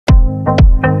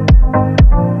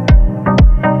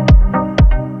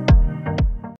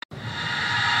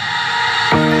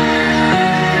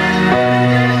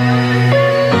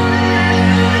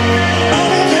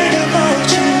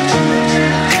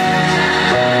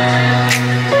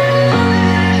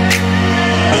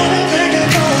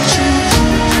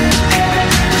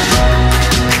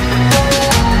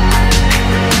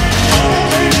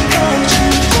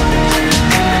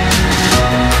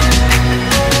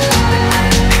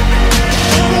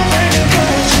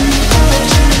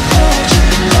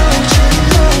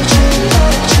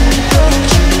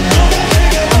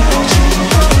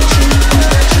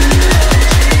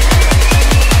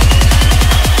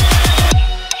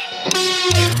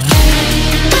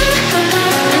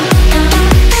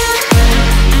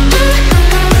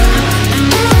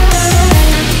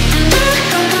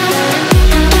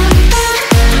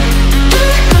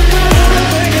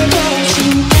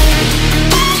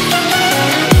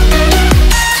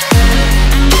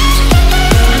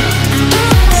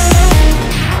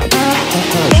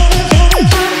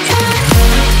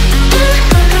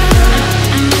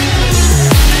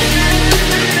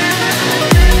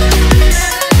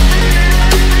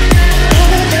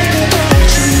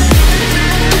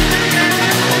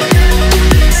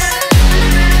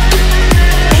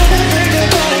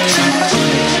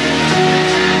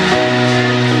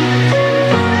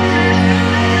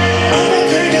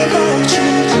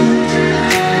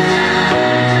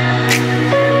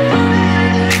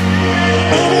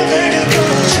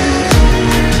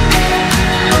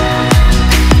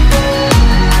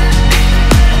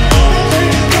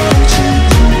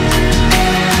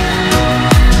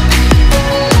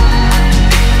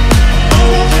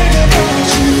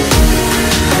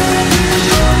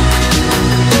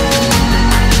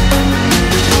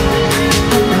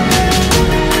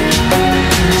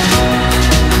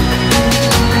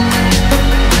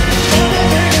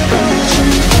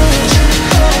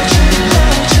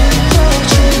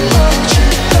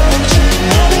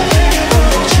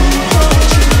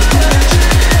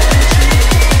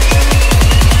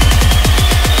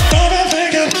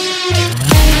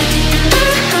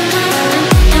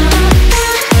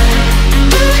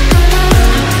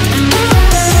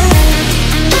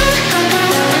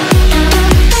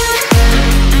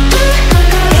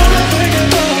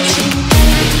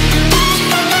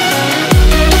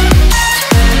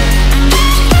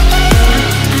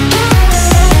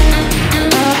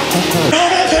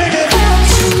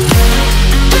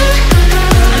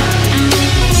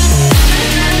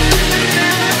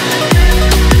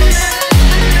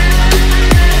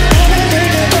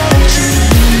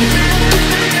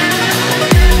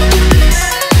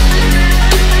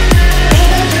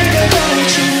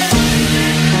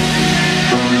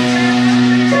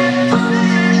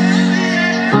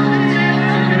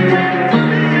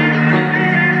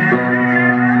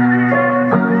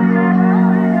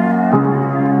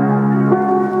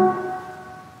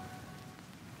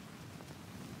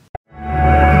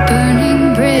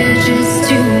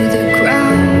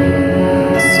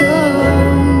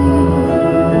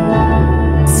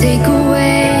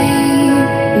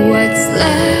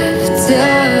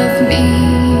of me.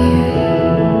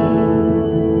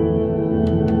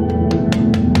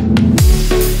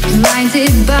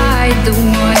 Blinded by the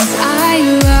ones I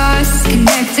lost,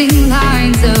 connecting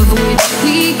lines of which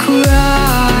we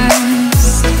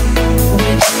crossed,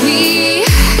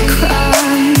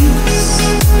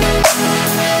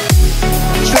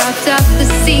 dropped off the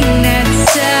scene that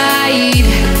side,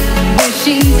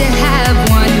 wishing to have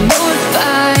one more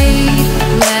fight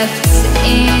left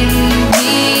in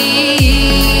me.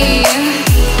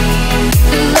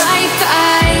 The life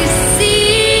I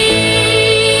see,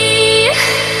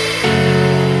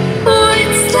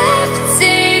 what's left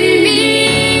in me.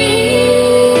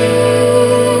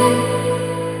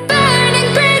 Burning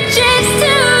bridges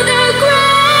to the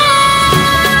ground.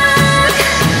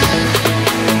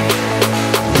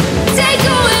 Take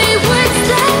away what's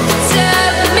left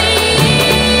of me.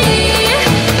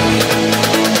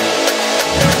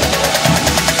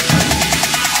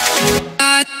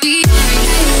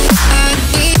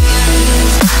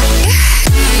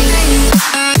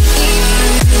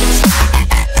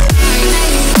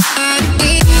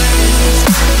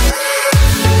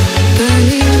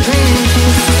 Burning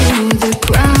bridges to the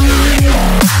ground.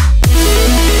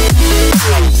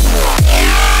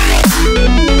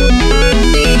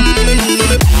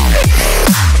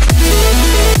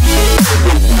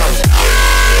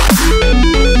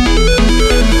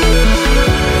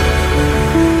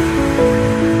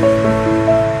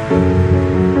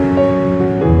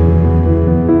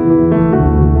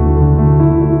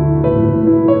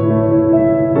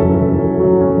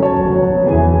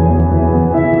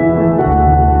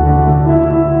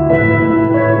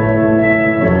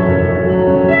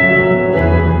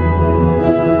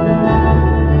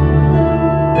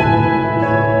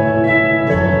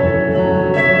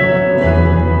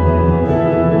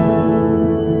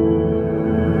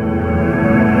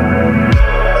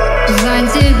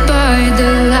 Blinded by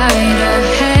the light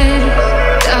ahead,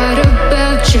 thought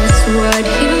about just what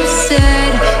you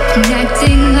said.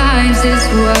 Connecting lines is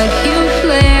what you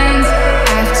planned.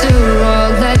 After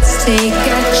all, let's take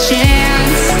a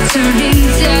chance. Turning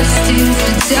dust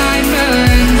into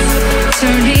diamonds,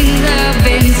 turning love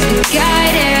into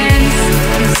guidance.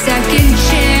 A second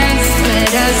chance,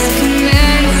 let us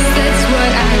commence. That's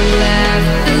what I left.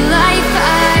 The life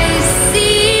I see.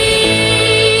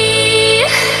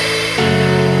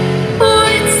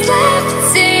 What's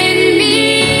left in me?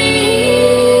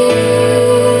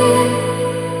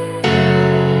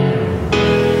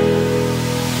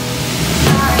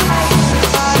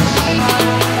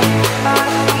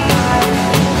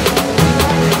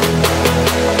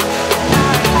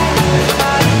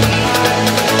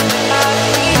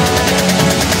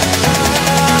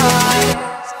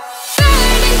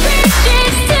 Burning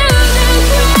bridges to the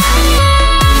ground.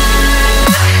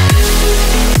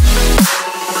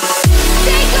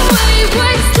 Take away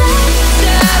what's left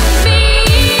of me.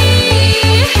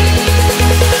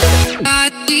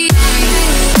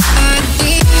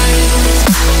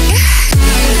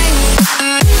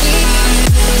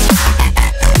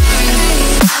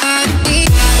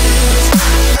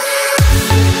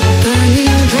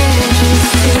 Burning bridges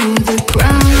to the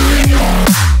ground.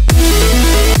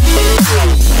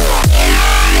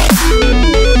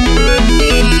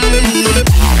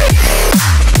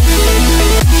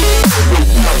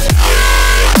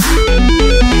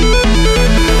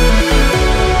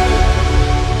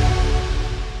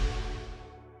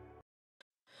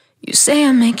 You say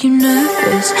I make you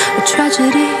nervous, a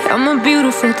tragedy, I'm a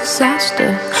beautiful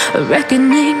disaster, a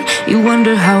reckoning. You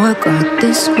wonder how I got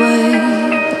this way.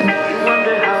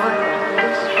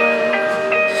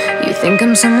 You think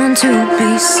I'm someone to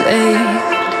be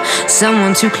saved,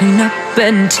 someone to clean up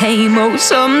and tame. Oh,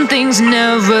 some things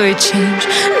never change,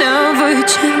 never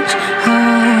change.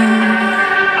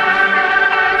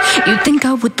 You think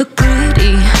I would look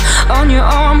pretty on your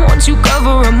arm once you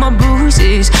cover up my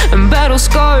bruises and battle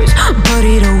scars, but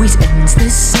it always ends the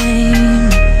same.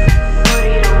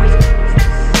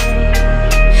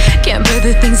 Can't bear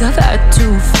the things I've had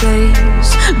to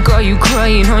face, got you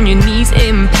crying on your knees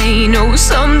in pain. Oh,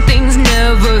 some things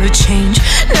never change,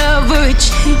 never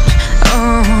change.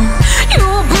 Oh,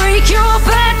 you'll break your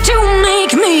back to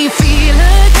make me feel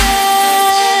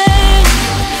again,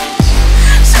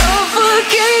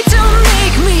 suffocate to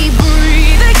make me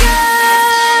breathe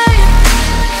again,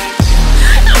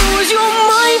 lose your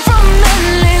mind from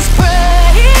endless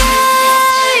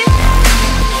pain.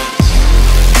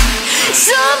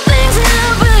 Some things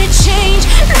never change,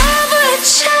 never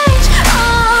change.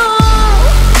 Oh,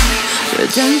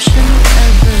 redemption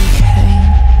never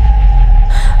came.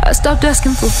 stopped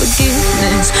asking for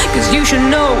forgiveness. Cause you should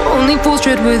know, only fools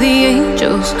tread with the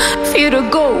angels. Fear to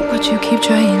go, but you keep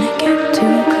trying to get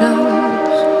too close.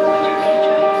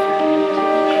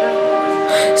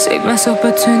 Save myself by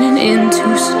turning into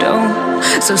stone.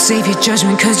 So save your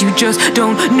judgment cause you just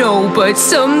don't know. But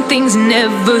some things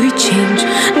never change,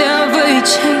 never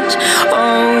change.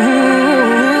 Oh,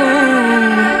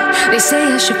 they say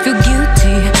I should feel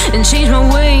guilty and change my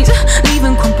ways,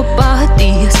 leaving crumpled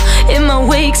bodies in my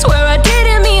wake. Swear I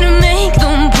didn't mean to make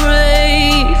them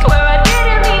break. Swear I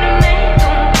didn't mean to make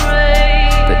them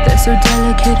break. But they're so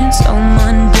delicate and so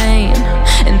mundane,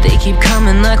 and they keep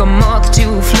coming like a moth to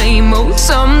a flame. Oh,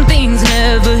 some things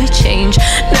never change,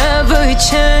 never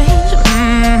change.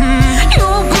 You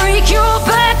break your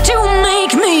back to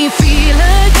make me feel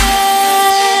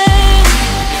again.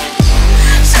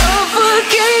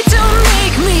 Suffocate to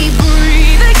make me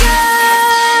breathe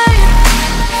again.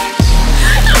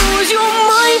 Lose your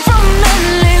mind from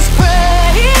endless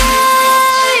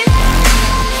pain.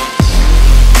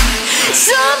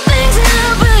 Some things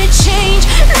never change,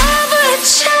 never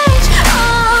change.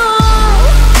 Oh,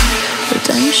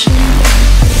 redemption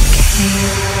never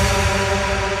came.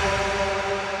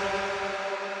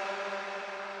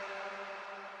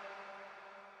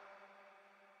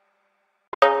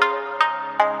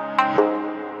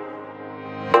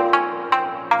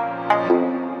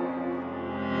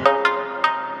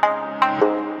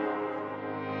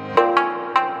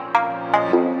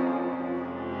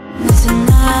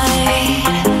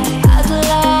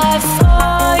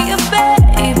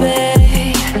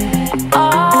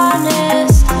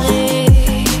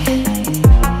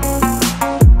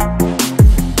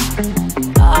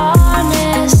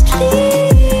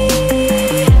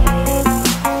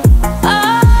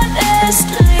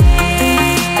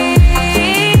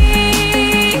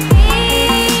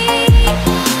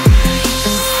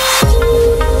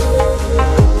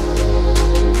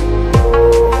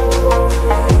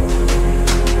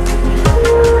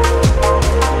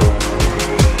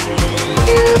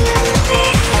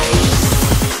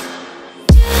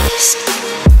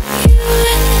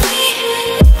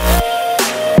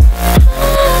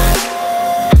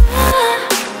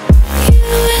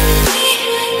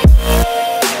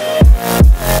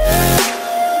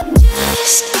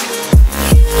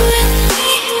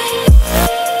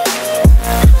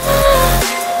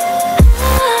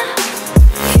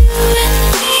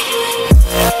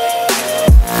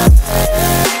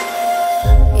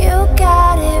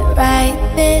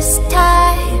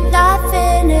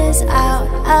 Out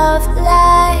of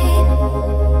line,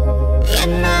 you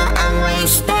know I'm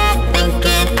wasted.